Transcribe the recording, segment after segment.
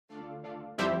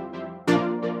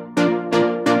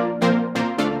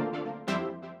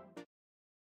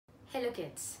Hello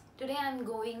kids, today I am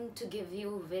going to give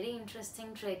you very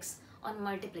interesting tricks on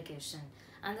multiplication,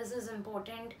 and this is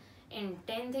important in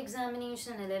 10th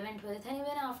examination, 11th, 12th and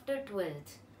even after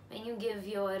 12th when you give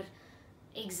your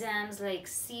exams like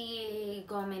CA,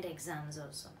 government exams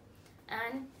also.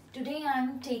 And today I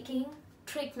am taking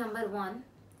trick number 1,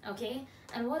 okay?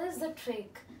 And what is the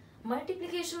trick?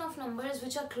 Multiplication of numbers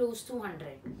which are close to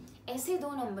 100. ऐसे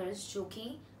दो numbers जो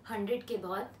कि 100 के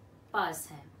बहुत पास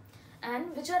हैं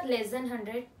and which are less than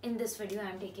 100. In this video I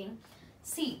am taking,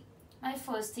 see my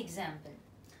first example.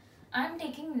 I am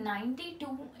taking 92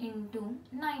 into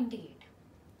 98.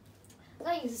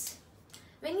 Guys,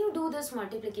 when you do this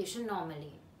multiplication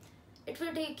normally, it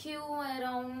will take you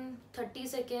around 30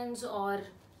 seconds or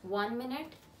 1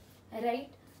 minute, right?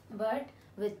 But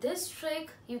with this trick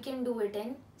you can do it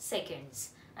in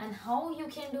seconds. And how you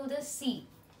can do this? See,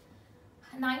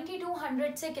 90 to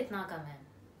 100 से कितना कम है?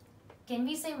 Can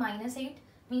we say minus 8?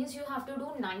 Means you have to do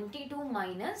 92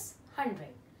 minus 100.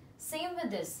 Same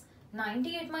with this.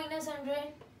 98 minus 100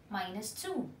 minus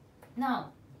 2. Now,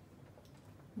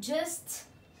 just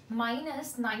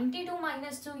minus 92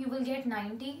 minus 2, you will get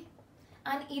 90.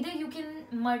 And either you can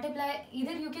multiply,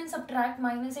 either you can subtract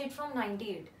minus 8 from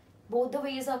 98. Both the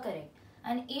ways are correct.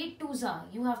 And 8 twos are,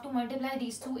 you have to multiply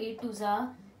these two. 8 twos are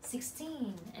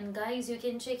 16. And guys, you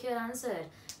can check your answer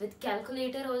with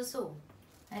calculator also.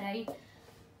 Alright,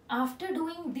 after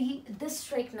doing this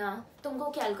trick ना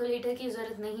तुमको calculator की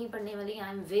ज़रूरत नहीं पड़ने वाली. I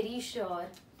am very sure.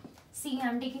 See, I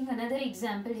am taking another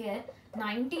example here.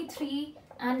 93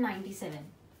 and 97.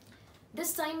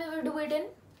 This time we will do it in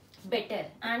better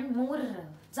and more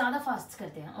ज़्यादा fast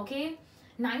करते हैं. Okay?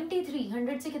 93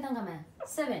 100 से कितना कम है?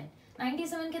 7.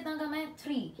 97 कितना कम है?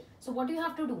 3. So what do you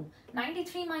have to do?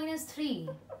 93 minus 3.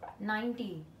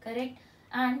 90. Correct?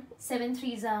 And 7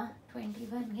 threes are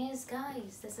 21. Yes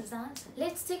guys, this is the answer.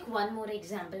 Let's take one more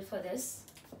example for this.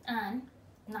 And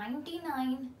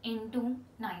 99 into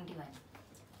 91.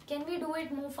 Can we do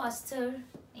it more faster?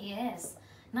 Yes.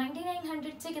 99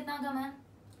 100 से कितना कम है?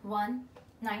 1.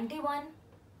 91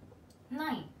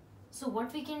 9. So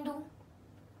what we can do?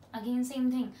 Again same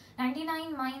thing.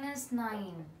 99 minus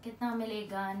 9 कितना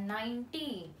मिलेगा?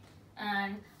 90.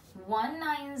 And 1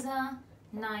 9s are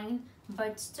 9.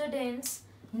 But students,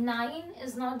 9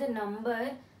 is not the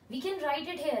number. We can write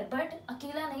it here, but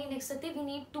अकेला नहीं लिख सकते. We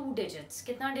need 2 digits.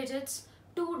 कितना digits?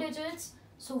 2 digits.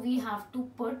 So we have to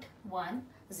put 1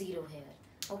 0 here.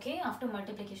 Okay? After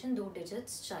multiplication, 2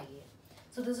 digits चाहिए.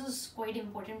 So this is quite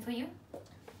important for you.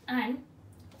 And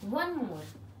one more.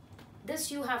 This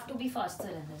you have to be faster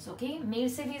in this. Okay? मेरे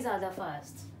से भी ज़्यादा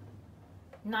fast.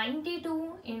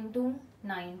 92 into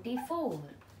 94.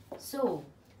 So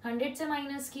 100 से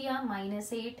minus किया,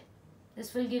 minus 8.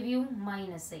 This will give you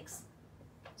minus 6.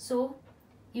 So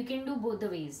you can do both the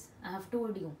ways. I have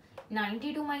told you.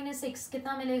 92 minus 6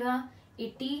 कितना मिलेगा?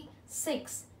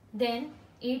 86. Then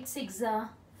 8 6 are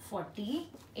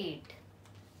 48.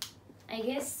 I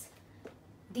guess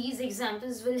these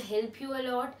examples will help you a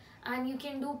lot, and you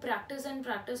can do practice and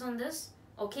practice on this.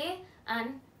 Okay?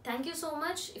 And thank you so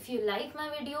much. If you like my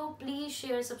video, please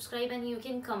share, subscribe, and you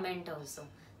can comment also.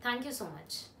 Thank you so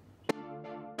much.